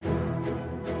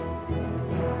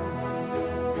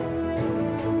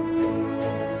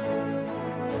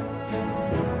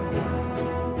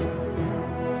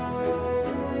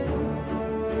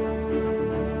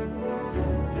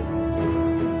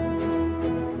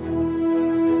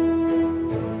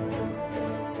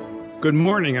Good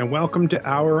morning and welcome to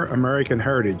Our American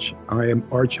Heritage. I am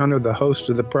Arch Hunter, the host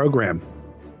of the program.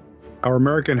 Our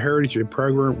American Heritage is a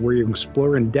program where you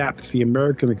explore in depth the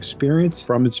American experience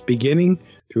from its beginning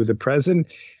through the present.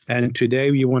 And today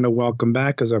we want to welcome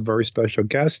back as our very special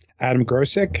guest, Adam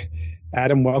Gersick.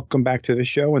 Adam, welcome back to the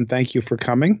show and thank you for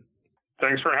coming.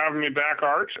 Thanks for having me back,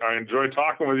 Arch. I enjoy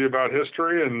talking with you about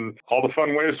history and all the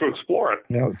fun ways to explore it.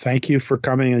 Well, thank you for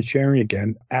coming and sharing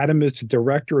again. Adam is the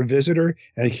Director of Visitor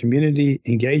and Community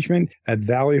Engagement at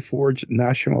Valley Forge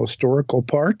National Historical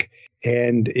Park.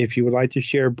 And if you would like to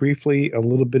share briefly a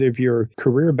little bit of your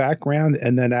career background,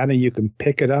 and then Adam, you can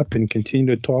pick it up and continue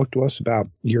to talk to us about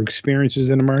your experiences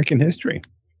in American history.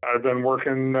 I've been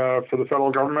working for the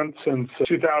federal government since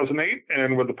 2008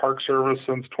 and with the Park Service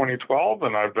since 2012.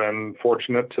 And I've been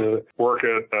fortunate to work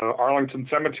at Arlington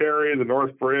Cemetery, the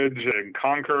North Bridge in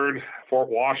Concord, Fort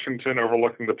Washington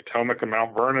overlooking the Potomac and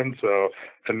Mount Vernon.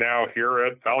 And now here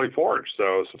at Valley Forge.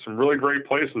 So some really great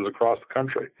places across the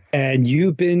country. And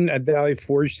you've been at Valley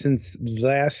Forge since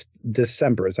last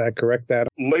December. Is that correct, Adam?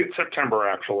 Late September,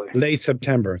 actually. Late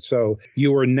September. So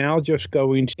you are now just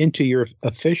going into your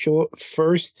official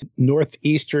first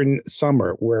northeastern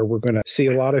summer where we're going to see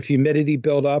a lot of humidity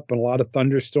build up and a lot of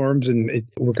thunderstorms, and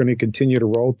we're going to continue to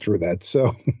roll through that.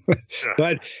 So, yeah.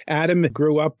 But Adam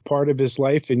grew up part of his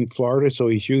life in Florida, so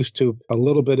he's used to a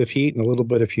little bit of heat and a little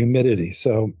bit of humidity.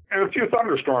 And a few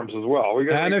thunderstorms as well.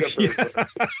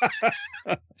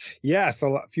 Yes,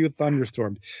 a few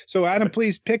thunderstorms. So, Adam,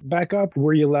 please pick back up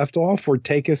where you left off or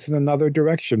take us in another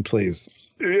direction, please.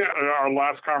 Yeah, in our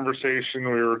last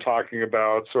conversation, we were talking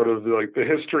about sort of like the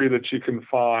history that you can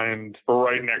find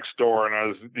right next door.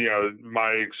 And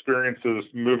my experiences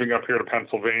moving up here to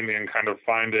Pennsylvania and kind of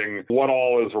finding what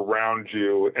all is around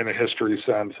you in a history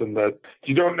sense, and that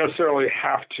you don't necessarily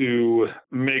have to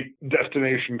make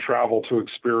destination travel to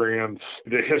experience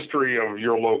the history of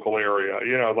your local area.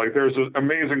 There's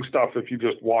amazing stuff if you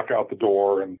just walk out the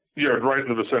door and right in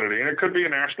the vicinity. And it could be a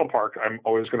national park. I'm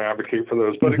always going to advocate for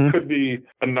those, but it could be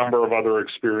a number of other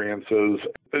experiences.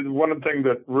 And one of the things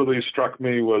that really struck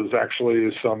me was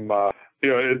actually some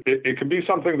it can be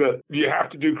something that you have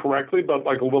to do correctly, but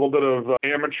like a little bit of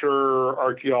amateur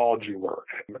archaeology work.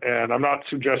 And I'm not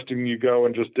suggesting you go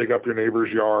and just dig up your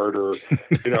neighbor's yard or,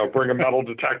 bring a metal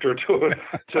detector to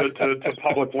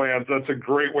public lands. That's a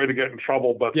great way to get in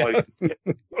trouble. But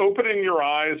opening your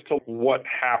eyes to what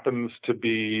happens to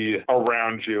be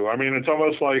around you. I mean, it's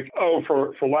almost like,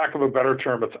 for lack of a better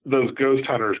term, it's those ghost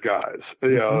hunters guys,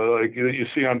 like you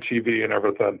see on TV and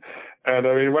everything. And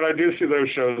I mean, when I do see those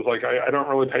shows, like I don't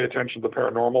really pay attention to the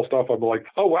paranormal stuff. I'm like,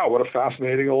 oh, wow, what a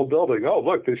fascinating old building. Oh,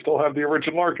 look, they still have the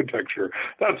original architecture.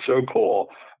 That's so cool.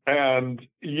 And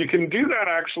you can do that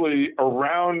actually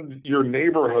around your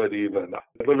neighborhood even. I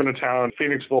live in a town,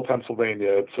 Phoenixville,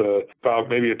 Pennsylvania. It's about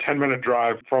maybe a 10-minute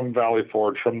drive from Valley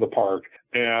Forge, from the park.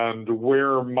 And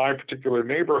where my particular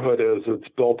neighborhood is, it's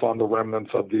built on the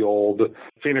remnants of the old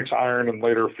Phoenix Iron and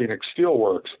later Phoenix Steel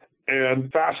Works.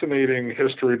 And fascinating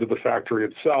history to the factory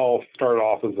itself. Started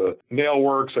off as a nail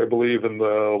works, I believe, in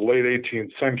the late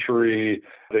 18th century.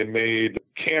 They made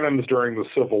cannons during the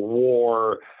Civil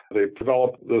War. They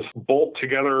developed this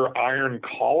bolt-together iron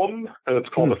column, and it's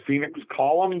called the Phoenix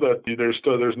Column. That there's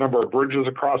a number of bridges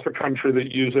across the country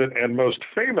that use it, and most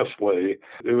famously,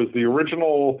 it was the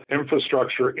original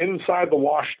infrastructure inside the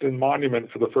Washington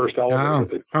Monument for the first elevator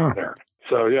that they put there.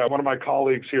 So, one of my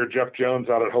colleagues here, Jeff Jones,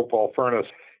 out at Hopewell Furnace,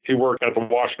 he worked at the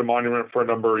Washington Monument for a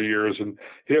number of years, and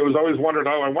he was always wondering,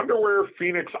 I wonder where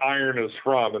Phoenix Iron is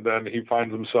from. And then he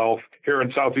finds himself here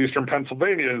in southeastern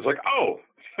Pennsylvania, and he's like,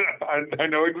 I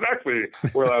know exactly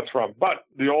where that's from. But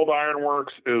the old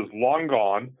ironworks is long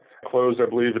gone, closed, I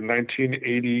believe, in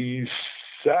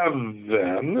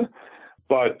 1987.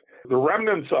 But the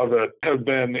remnants of it have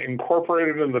been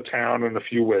incorporated in the town in a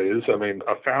few ways. I mean,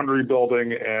 a foundry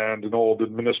building and an old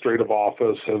administrative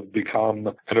office have become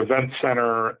an event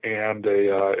center and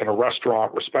a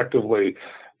restaurant, respectively.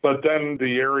 But then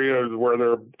the area where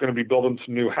they're going to be building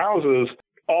some new houses,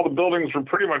 all the buildings were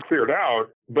pretty much cleared out,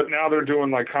 but now they're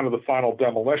doing like kind of the final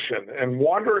demolition. And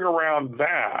wandering around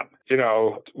that,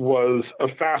 was a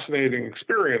fascinating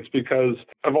experience because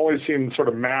I've always seen sort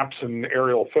of maps and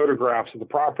aerial photographs of the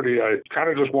property. I kind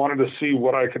of just wanted to see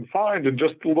what I could find and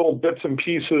just little bits and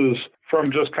pieces from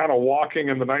just kind of walking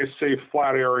in the nice, safe,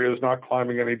 flat areas, not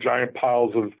climbing any giant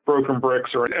piles of broken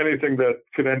bricks or anything that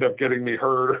could end up getting me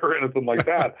hurt or anything like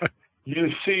that.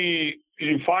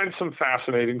 you find some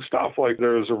fascinating stuff. Like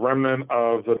there's a remnant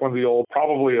of one of the old,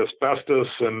 probably asbestos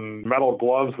and metal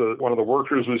gloves that one of the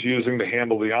workers was using to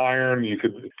handle the iron.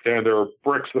 And there are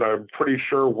bricks that I'm pretty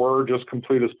sure were just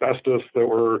complete asbestos that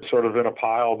were sort of in a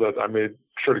pile that I made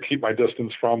sure to keep my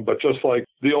distance from. But just like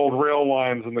the old rail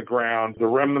lines in the ground, the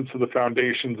remnants of the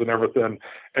foundations and everything,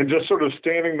 and just sort of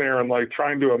standing there and like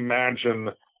trying to imagine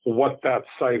what that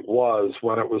site was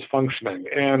when it was functioning.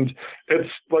 And it's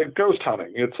like ghost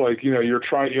hunting. It's like,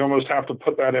 you almost have to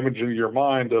put that image into your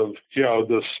mind of,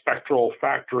 the spectral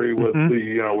factory with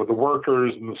with the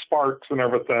workers and the sparks and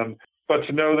everything. But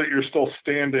to know that you're still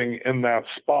standing in that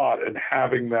spot and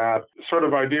having that sort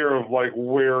of idea of like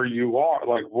where you are,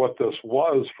 like what this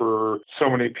was for so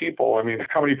many people. I mean,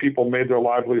 how many people made their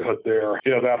livelihood there?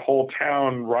 That whole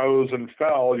town rose and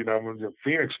fell,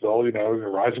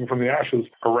 Phoenixville, rising from the ashes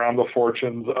around the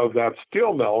fortunes of that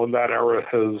steel mill. And that era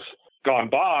has gone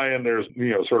by, and there's,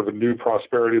 sort of a new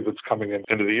prosperity that's coming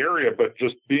into the area. But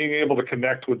just being able to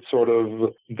connect with sort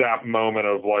of that moment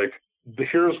of like,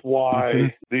 here's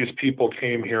why these people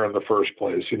came here in the first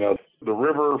place. The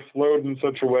river flowed in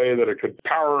such a way that it could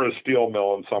power a steel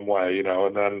mill in some way,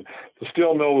 and then the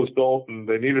steel mill was built and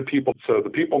they needed people. So the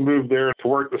people moved there to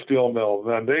work the steel mill,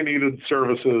 and then they needed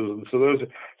services. And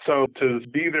so to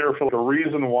be there for the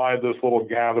reason why this little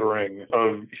gathering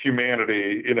of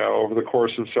humanity, over the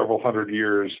course of several hundred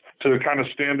years, to kind of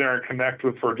stand there and connect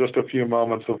with for just a few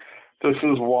moments of, this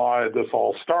is why this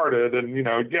all started. And,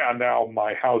 now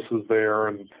my house is there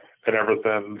and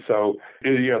everything. So,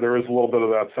 there is a little bit of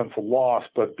that sense of loss,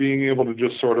 but being able to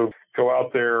just sort of go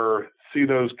out there, see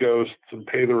those ghosts and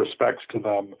pay the respects to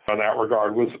them in that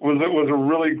regard was a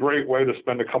really great way to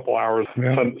spend a couple hours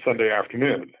Sunday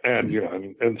afternoon. And,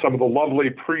 and some of the lovely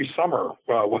pre-summer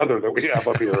weather that we have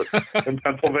up here in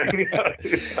Pennsylvania.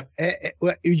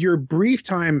 Your brief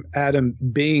time, Adam,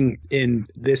 being in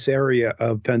this area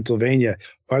of Pennsylvania,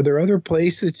 are there other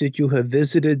places that you have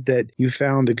visited that you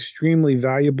found extremely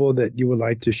valuable that you would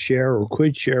like to share or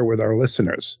could share with our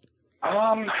listeners?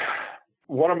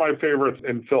 One of my favorites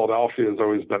in Philadelphia has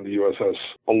always been the USS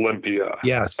Olympia.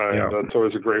 Yes. That's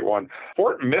always a great one.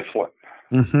 Fort Mifflin.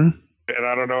 And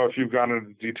I don't know if you've gone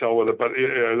into detail with it, but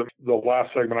the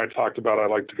last segment I talked about, I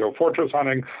like to go fortress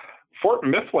hunting. Fort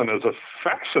Mifflin is a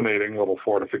fascinating little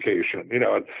fortification.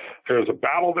 There was a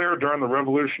battle there during the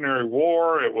Revolutionary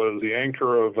War. It was the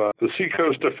anchor of the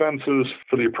seacoast defenses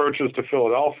for the approaches to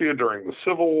Philadelphia during the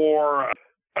Civil War.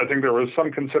 I think there was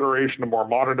some consideration of more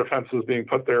modern defenses being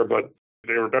put there, but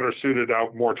they were better suited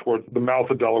out more towards the mouth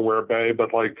of Delaware Bay.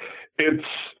 But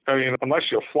unless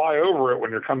you fly over it when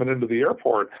you're coming into the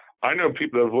airport, I know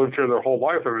people that have lived here their whole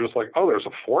life that are just like, oh, there's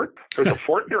a fort? There's a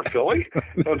fort near Philly?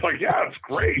 And it's like, yeah, it's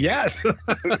great. Yes. And,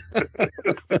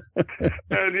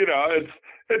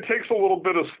 it takes a little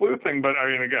bit of sleuthing, but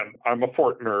again, I'm a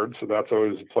fort nerd, so that's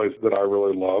always a place that I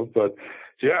really love. But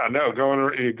yeah, no,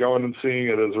 going and seeing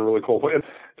it is a really cool place.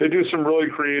 They do some really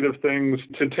creative things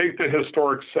to take the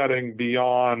historic setting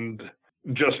beyond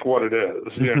just what it is,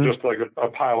 just like a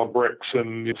pile of bricks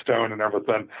and stone and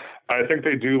everything. I think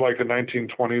they do like a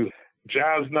 1920s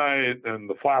jazz night, and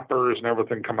the Flappers and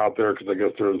everything come out there because I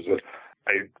guess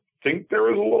I think there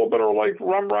was a little bit of like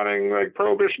rum running, like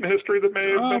prohibition history that may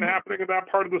have been happening in that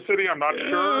part of the city. I'm not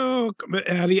sure.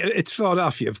 It's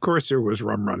Philadelphia. Of course there was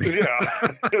rum running.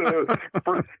 Yeah,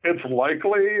 it's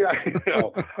likely.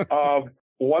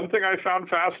 One thing I found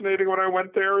fascinating when I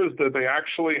went there is that they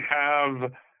actually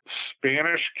have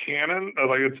Spanish cannon.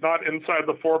 Like, it's not inside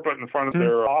the fort, but in front of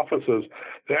their offices.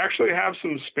 They actually have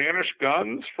some Spanish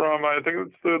guns from, I think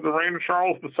it's the reign of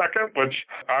Charles II, which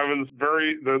I was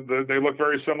they look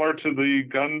very similar to the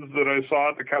guns that I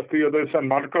saw at the Castillo de San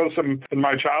Marcos in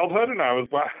my childhood. And I was,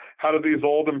 wow, how did these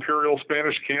old imperial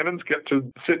Spanish cannons get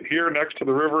to sit here next to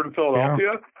the river in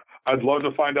Philadelphia? Yeah. I'd love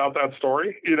to find out that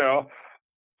story,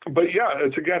 But yeah,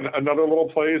 it's again another little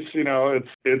place.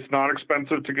 It's not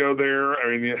expensive to go there.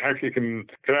 Heck, you can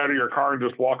get out of your car and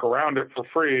just walk around it for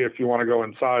free if you want to go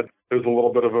inside. There's a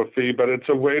little bit of a fee, but it's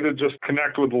a way to just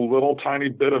connect with a little tiny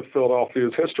bit of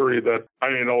Philadelphia's history that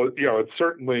it's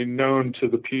certainly known to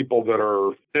the people that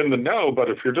are in the know.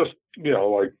 But if you're just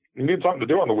you need something to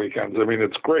do on the weekends,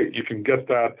 it's great. You can get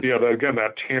that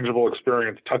that tangible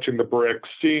experience, touching the bricks,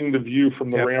 seeing the view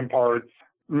from the ramparts.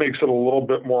 Makes it a little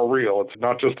bit more real. It's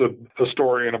not just a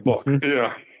story in a book.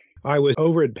 Yeah. I was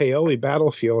over at Paoli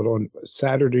Battlefield on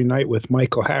Saturday night with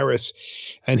Michael Harris,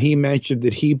 and he mentioned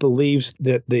that he believes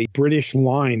that the British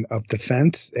line of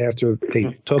defense after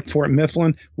they took Fort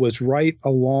Mifflin was right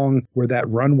along where that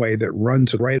runway that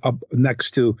runs right up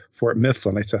next to Fort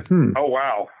Mifflin. I said, Oh,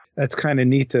 wow. that's kind of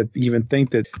neat to even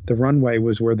think that the runway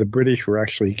was where the British were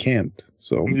actually camped.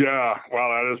 So yeah,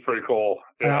 wow, that is pretty cool.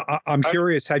 Yeah. I'm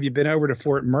curious, have you been over to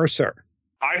Fort Mercer?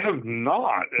 I have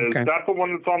not. Is that the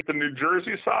one that's on the New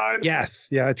Jersey side? Yes.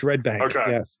 Yeah, it's Red Bank. Okay.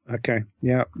 Yes. Okay.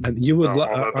 Yeah. And you would.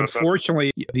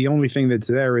 Unfortunately, the only thing that's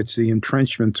there, it's the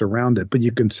entrenchments around it. But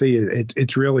you can see it.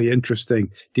 It's really interesting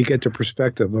to get the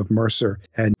perspective of Mercer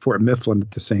and Fort Mifflin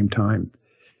at the same time.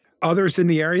 Others in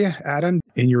the area, Adam,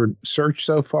 in your search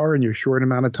so far, in your short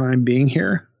amount of time being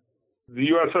here? The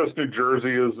USS New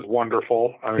Jersey is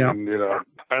wonderful. I mean,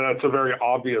 and that's a very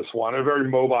obvious one, a very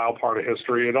mobile part of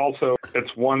history.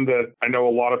 It's one that I know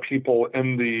a lot of people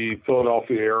in the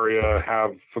Philadelphia area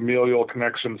have familial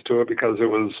connections to it because it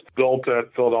was built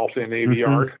at Philadelphia Navy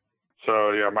Yard.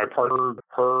 So, yeah, my partner,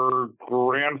 her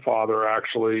grandfather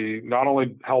actually not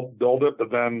only helped build it,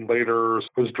 but then later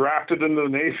was drafted into the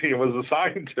Navy and was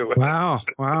assigned to it. Wow.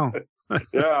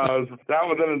 Yeah, that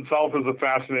within itself is a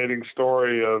fascinating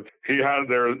story of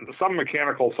there some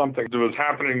mechanical something that was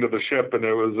happening to the ship, and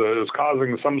it was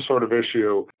causing some sort of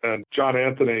issue. And John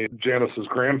Anthony, Janice's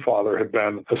grandfather, had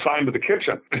been assigned to the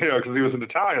kitchen, because he was an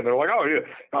Italian. They're like,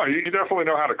 you definitely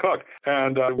know how to cook.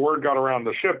 And word got around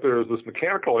the ship there was this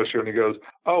mechanical issue, and he goes,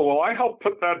 oh, well, I helped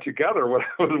put that together when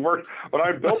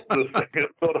I built this thing at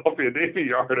Philadelphia Navy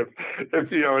Yard. And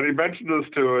he mentioned this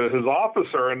to his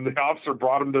officer, and the officer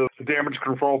brought him to the damage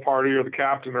control party or the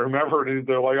captain or whomever, and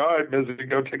they're like, all right, Mizzy,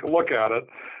 go take a look at it.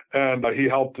 And he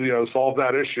helped, solve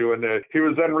that issue. And he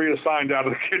was then reassigned out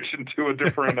of the kitchen to a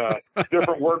different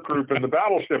work group in the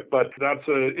battleship. But that's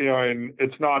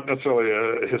it's not necessarily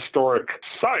a historic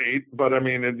site, but I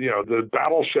mean, the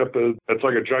battleship it's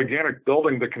like a gigantic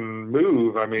building that can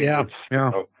move. I mean,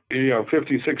 it's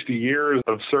 50, 60 years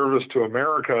of service to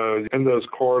America in those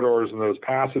corridors and those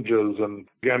passages. And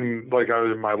again,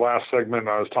 in my last segment,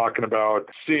 I was talking about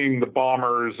seeing the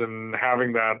bombers and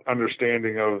having that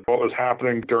understanding of what was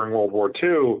happening during World War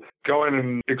II, going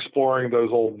and exploring those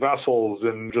old vessels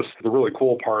and just the really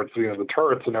cool parts, the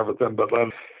turrets and everything. But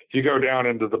then you go down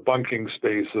into the bunking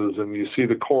spaces and you see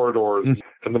the corridors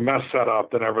and the mess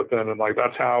setup and everything. And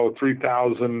that's how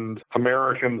 3,000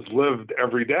 Americans lived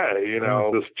every day.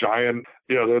 This giant,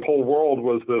 the whole world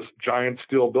was this giant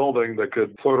steel building that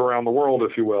could float around the world,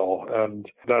 if you will. And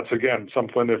that's, again,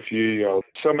 something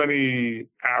so many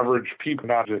average people,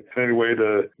 not in any way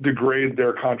to degrade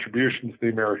their contributions to the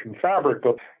American fabric,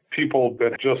 but people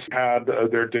that just had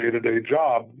their day-to-day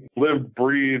job, lived,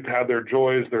 breathed, had their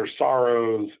joys, their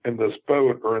sorrows in this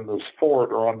boat or in this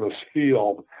fort or on this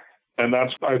field. And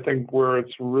that's, I think, where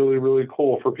it's really, really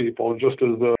cool for people. Just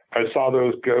as I saw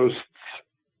those ghosts,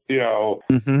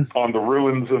 on the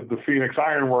ruins of the Phoenix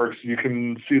Ironworks, you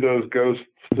can see those ghosts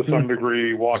to some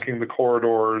degree walking the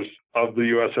corridors of the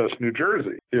USS New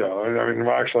Jersey.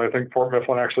 I think Fort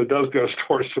Mifflin actually does ghost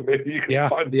tours, so maybe you can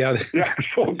find the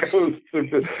actual ghosts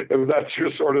if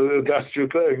that's your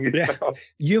thing. Yeah.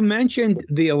 You mentioned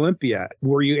the Olympia.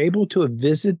 Were you able to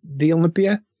visit the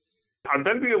Olympia? I've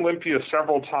been to the Olympia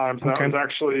several times. That was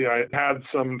actually, I had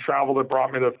some travel that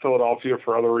brought me to Philadelphia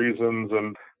for other reasons.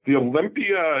 And the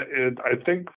Olympia, I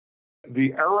think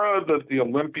the era that the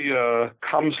Olympia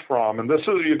comes from, and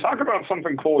you talk about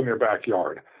something cool in your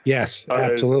backyard. Yes,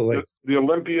 absolutely. The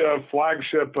Olympia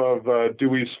flagship of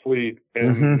Dewey's fleet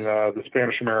in the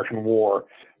Spanish-American War.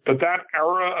 But that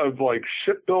era of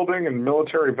shipbuilding and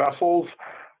military vessels,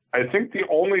 I think the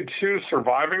only two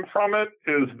surviving from it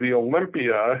is the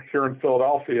Olympia here in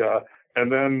Philadelphia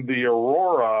and then the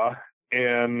Aurora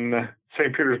in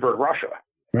St. Petersburg, Russia.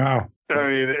 Wow. I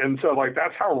mean, and so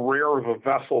that's how rare of a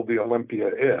vessel the Olympia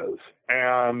is.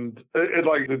 And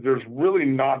there's really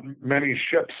not many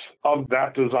ships of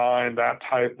that design, that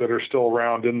type, that are still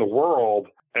around in the world.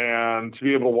 And to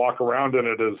be able to walk around in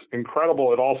it is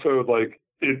incredible. It also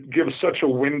it gives such a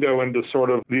window into sort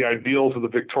of the ideals of the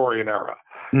Victorian era.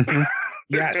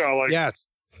 Yes. Yes.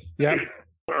 Yeah.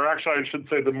 Or actually, I should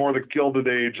say the Gilded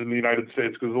Age in the United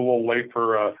States, because it's a little late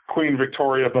for Queen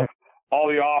Victoria, but all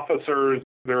the officers,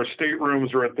 their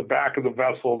staterooms are at the back of the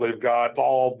vessel. They've got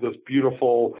all this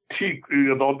beautiful teak.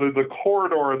 The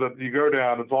corridor that you go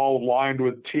down, it's all lined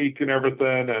with teak and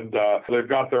everything. And they've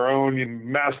got their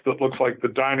own mess that looks like the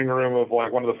dining room of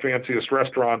one of the fanciest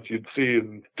restaurants you'd see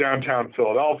in downtown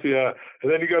Philadelphia.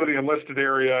 And then you go to the enlisted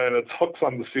area, and it's hooks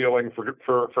on the ceiling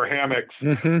for hammocks,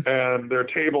 and their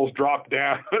tables drop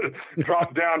down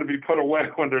to be put away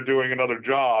when they're doing another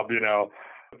job.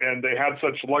 And they had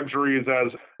such luxuries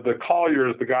as the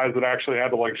colliers, the guys that actually had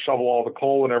to like shovel all the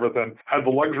coal and everything, had the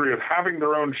luxury of having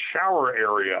their own shower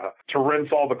area to rinse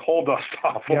all the coal dust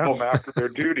off of them after their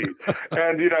duty.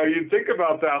 And, you think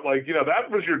about that, like, that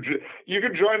was you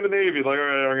could join the Navy, like, all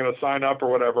right, I'm going to sign up or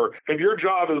whatever. And your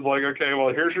job is like, okay,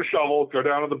 well, here's your shovel. Go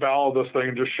down to the bow of this thing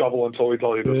and just shovel until we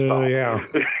tell you to stop. Yeah.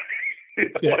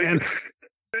 Like, and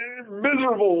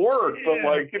miserable work, but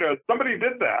somebody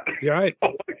did that. Right.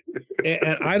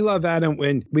 And I love, Adam,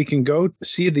 when we can go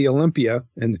see the Olympia,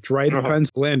 and it's right at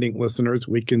Penn's Landing, listeners.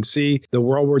 We can see the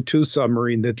World War II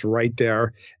submarine that's right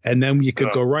there. And then you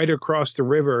could go right across the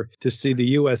river to see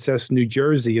the USS New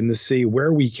Jersey and to see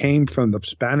where we came from the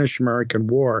Spanish-American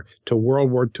War to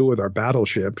World War II with our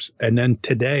battleships. And then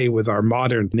today with our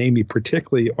modern Navy,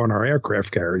 particularly on our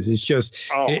aircraft carriers. It's just,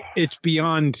 it's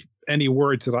beyond any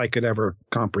words that I could ever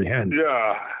comprehend.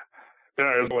 Yeah.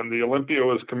 When the Olympia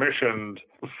was commissioned,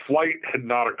 flight had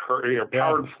not occurred,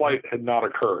 powered flight had not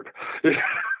occurred.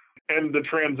 And the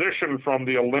transition from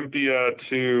the Olympia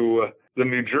to the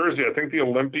New Jersey, I think the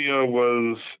Olympia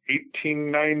was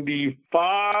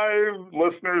 1895.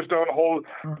 Listeners, don't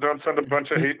send a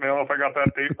bunch of hate mail if I got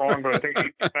that date wrong, but I think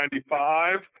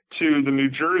 1895 to the New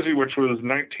Jersey, which was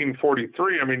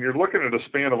 1943. I mean, you're looking at a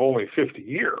span of only 50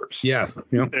 years. Yes.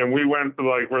 Yep. And we went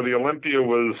like where the Olympia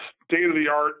was state of the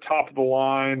art, top of the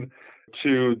line,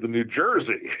 to the New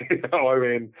Jersey.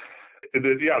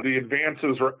 The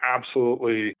advances were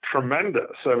absolutely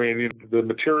tremendous. I mean, the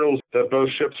materials that both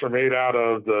ships are made out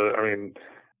of,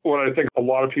 what I think a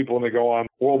lot of people when they go on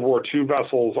World War II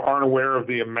vessels aren't aware of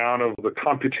the amount of the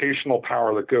computational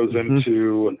power that goes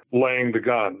into laying the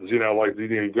guns.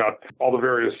 You've got all the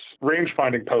various range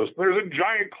finding posts. There's a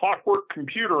giant clockwork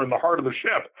computer in the heart of the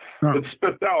ship that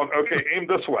spits out, okay, aim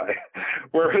this way.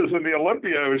 Whereas in the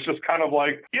Olympia, it was just kind of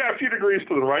like, a few degrees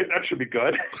to the right, that should be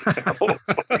good.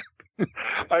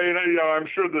 I'm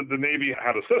sure that the Navy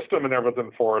had a system and everything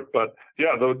for it, but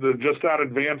just that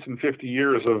advance in 50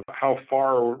 years of how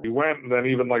far we went, and then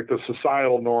even like the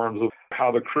societal norms of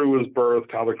how the crew was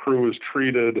birthed, how the crew was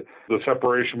treated, the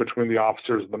separation between the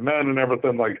officers and the men and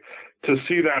everything, like to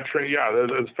see that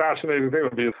it's a fascinating thing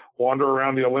would be wander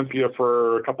around the Olympia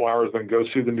for a couple hours, then go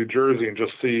see the New Jersey and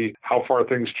just see how far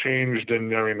things changed.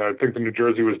 And I think the New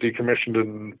Jersey was decommissioned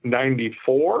in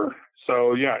 94.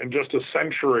 So, in just a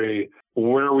century,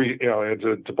 where we,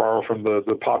 to borrow from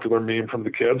the popular meme from the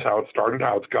kids, how it started,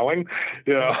 how it's going.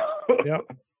 Yeah.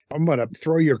 I'm going to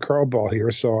throw your curveball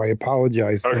here, so I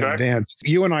apologize in advance.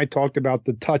 You and I talked about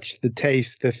the touch, the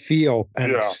taste, the feel,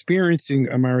 and experiencing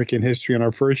American history in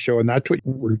our first show, and that's what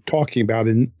we're talking about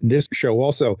in this show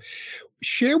also.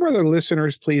 Share with our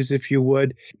listeners, please, if you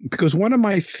would, because one of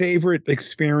my favorite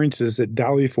experiences at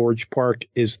Valley Forge Park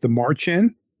is the march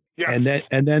in. Yes.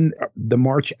 And then the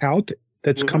march out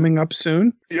that's coming up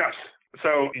soon. Yes.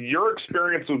 So your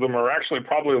experience with them are actually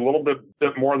probably a little bit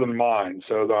more than mine.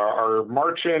 So our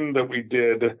march in that we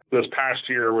did this past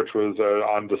year, which was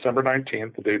on December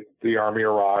 19th, the date the Army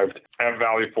arrived at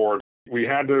Valley Forge, we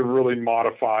had to really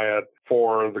modify it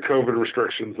for the COVID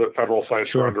restrictions that federal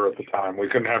sites were under at the time. We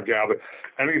couldn't have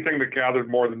anything that gathered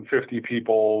more than 50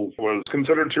 people was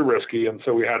considered too risky. And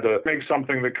so we had to make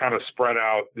something that kind of spread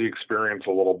out the experience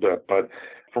a little bit. But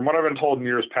from what I've been told in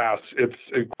years past, it's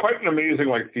quite an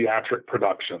amazing theatric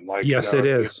production. Yes, it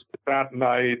is. That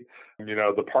night,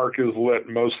 the park is lit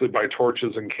mostly by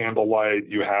torches and candlelight.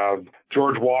 You have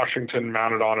George Washington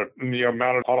mounted on a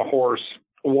horse,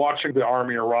 watching the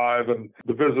Army arrive, and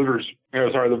the visitors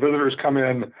come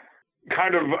in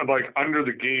kind of like under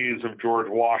the gaze of George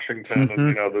Washington,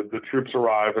 and the troops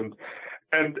arrive, and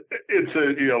it's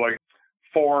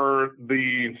for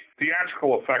the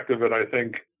theatrical effect of it, I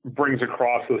think brings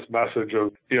across this message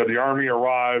of the Army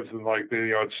arrives and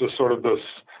it's just sort of this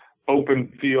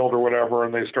open field or whatever,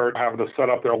 and they start having to set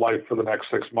up their life for the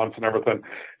next 6 months and everything.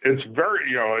 It's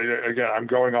very, again, I'm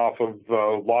going off of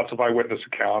lots of eyewitness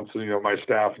accounts and, my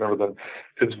staff and everything.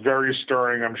 It's very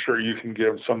stirring. I'm sure you can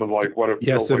give some of what it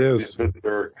feels like to be a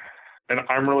visitor. And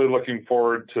I'm really looking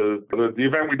forward to the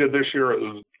event we did this year.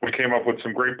 We came up with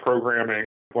some great programming.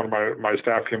 One of my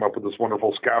staff came up with this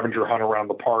wonderful scavenger hunt around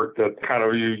the park that kind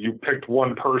of you picked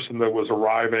one person that was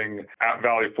arriving at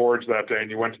Valley Forge that day, and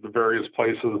you went to the various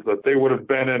places that they would have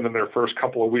been in their first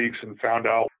couple of weeks and found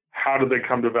out how did they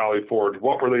come to Valley Forge,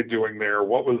 what were they doing there,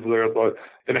 what was there,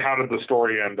 and how did the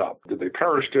story end up? Did they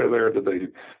perish there? Did they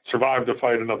survive to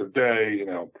fight another day?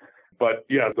 But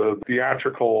the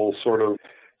theatrical sort of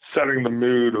setting the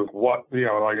mood of what,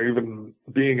 even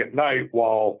being at night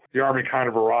while the Army kind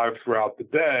of arrived throughout the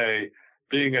day,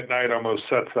 being at night almost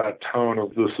sets that tone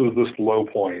of this is this low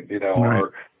point, right.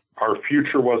 our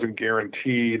future wasn't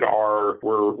guaranteed.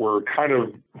 We're kind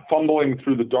of fumbling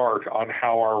through the dark on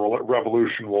how our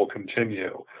revolution will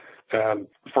continue. And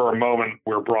for a moment,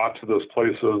 we're brought to this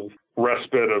place of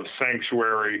respite, of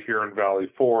sanctuary here in Valley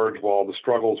Forge, while the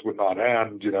struggles would not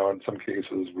end, in some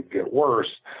cases would get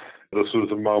worse. This was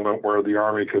a moment where the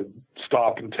Army could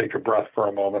stop and take a breath for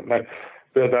a moment. And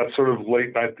that sort of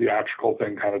late night theatrical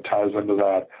thing kind of ties into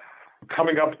that.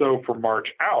 Coming up, though, for March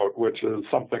Out, which is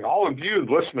something all of you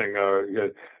listening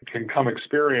can come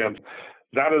experience,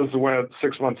 that is when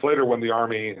 6 months later when the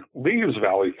Army leaves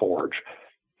Valley Forge.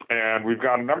 And we've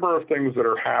got a number of things that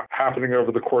are happening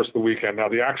over the course of the weekend. Now,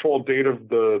 the actual date of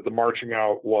the marching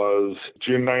out was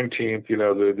June 19th.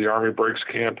 The Army breaks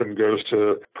camp and goes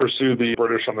to pursue the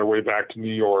British on their way back to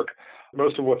New York.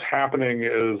 Most of what's happening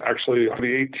is actually on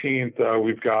the 18th,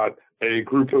 we've got a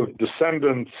group of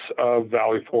descendants of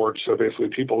Valley Forge, so basically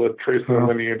people that trace their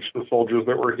lineage to the soldiers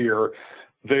that were here.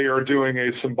 They are doing a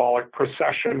symbolic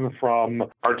procession from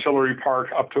Artillery Park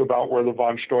up to about where the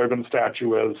von Steuben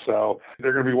statue is. So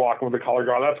they're going to be walking with the color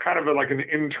guard. That's kind of like an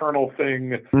internal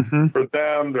thing for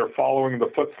them. They're following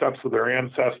the footsteps of their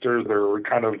ancestors. They're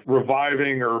kind of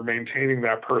reviving or maintaining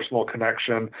that personal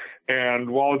connection.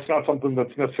 And while it's not something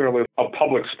that's necessarily a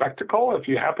public spectacle, if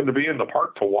you happen to be in the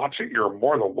park to watch it, you're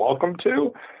more than welcome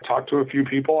to. Talk to a few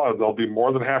people. They'll be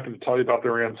more than happy to tell you about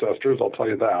their ancestors. I'll tell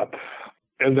you that.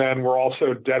 And then we're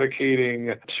also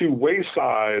dedicating 2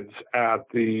 waysides at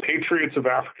the Patriots of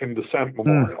African Descent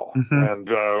Memorial. And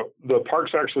the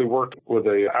park's actually worked with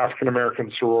a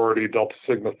African-American sorority, Delta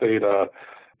Sigma Theta.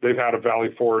 They've had a Valley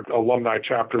Forge alumni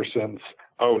chapter since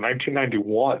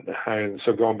 1991. And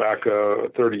so going back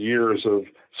 30 years of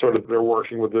sort of they're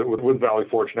working with Valley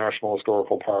Forge National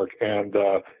Historical Park. And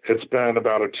it's been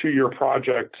about a 2-year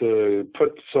project to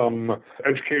put some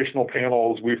educational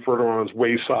panels, we refer to them as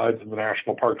waysides in the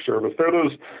National Park Service. They're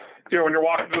those, when you're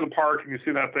walking through the park and you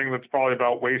see that thing that's probably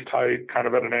about waist height, kind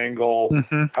of at an angle,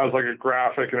 has like a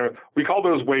graphic, we call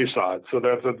those waysides. So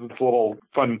that's a little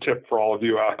fun tip for all of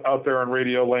you out there in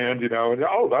Radio Land, and,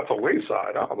 that's a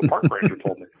wayside. Oh, the park ranger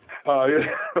told me.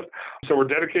 So we're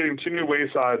dedicating 2 new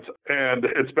waysides, and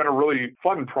it's been a really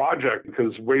fun project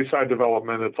because wayside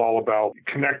development, it's all about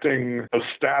connecting a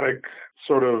static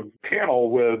sort of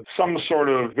panel with some sort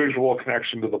of visual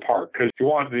connection to the park. Because you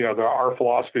want, our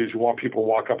philosophy is you want people to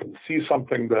walk up and see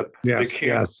something that they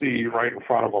can't see right in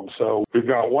front of them. So we've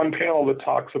got one panel that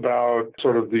talks about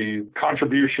sort of the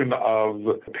contribution of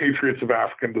Patriots of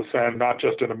African Descent, not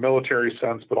just in a military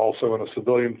sense, but also in a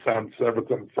civilian sense,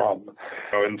 everything from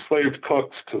enslaved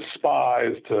cooks to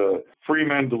spies to free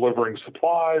men delivering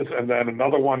supplies. And then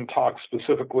another one talks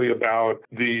specifically about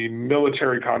the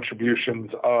military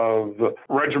contributions of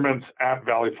regiments at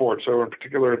Valley Forge. So in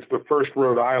particular, it's the 1st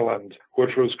Rhode Island,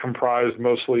 which was comprised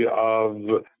mostly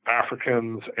of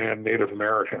Africans and Native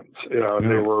Americans. They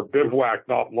were bivouacked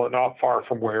not far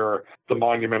from where the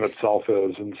monument itself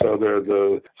is. And so they're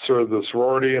the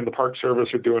sorority and the Park Service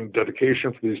are doing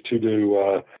dedication for these two new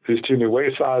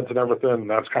waysides and everything. And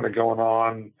that's kind of going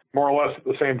on more or less at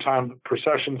the same time the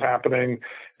procession's happening.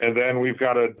 And then we've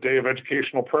got a day of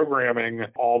educational programming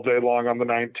all day long on the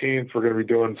 19th. We're going to be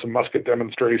doing some musket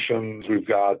demonstrations. We've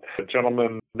got a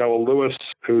gentleman, Noah Lewis,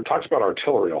 who talks about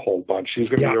artillery a whole bunch. He's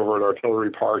going to be over at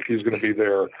Artillery Park. He's going to be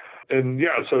there. And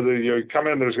so you come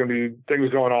in, there's going to be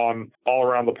things going on all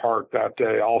around the park that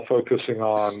day, all focusing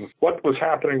on what was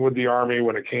happening with the Army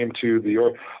when it came to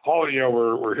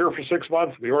we're here for 6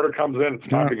 months. The order comes in, it's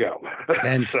time to go.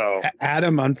 And so,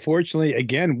 Adam, unfortunately,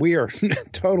 again, we are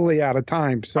totally out of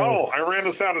time. So I ran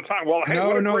us out of time. Well, hey,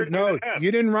 no,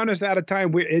 you didn't run us out of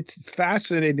time. It's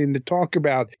fascinating to talk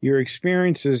about your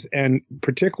experiences, and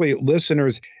particularly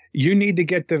listeners. You need to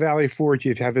get to Valley Forge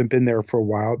if you haven't been there for a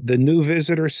while. The new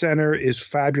visitor center is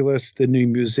fabulous. The new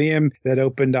museum that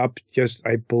opened up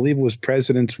I believe it was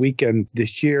President's Weekend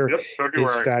this year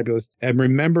is fabulous. And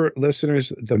remember,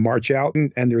 listeners, the March Out,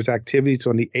 and there's activities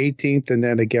on the 18th and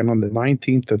then again on the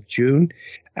 19th of June.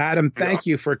 Adam, thank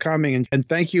you for coming and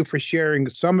thank you for sharing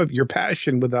some of your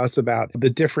passion with us about the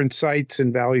different sites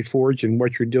in Valley Forge and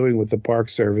what you're doing with the Park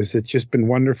Service. It's just been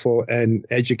wonderful and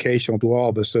educational to all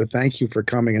of us. So thank you for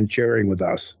coming and sharing with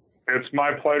us. It's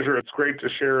my pleasure. It's great to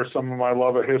share some of my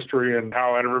love of history and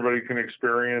how everybody can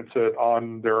experience it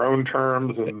on their own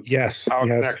terms and how it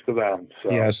connects to them.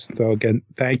 So. Yes. So again,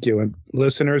 thank you. And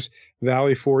listeners,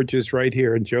 Valley Forge is right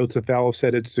here. And Joseph Ellis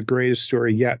said it's the greatest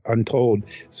story yet untold.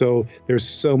 So there's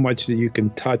so much that you can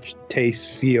touch, taste,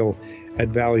 feel at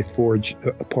Valley Forge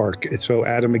Park. So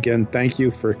Adam, again, thank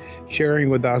you for sharing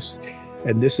with us.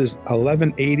 And this is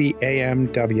 1180 AM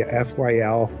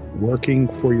WFYL, Working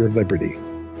for Your Liberty.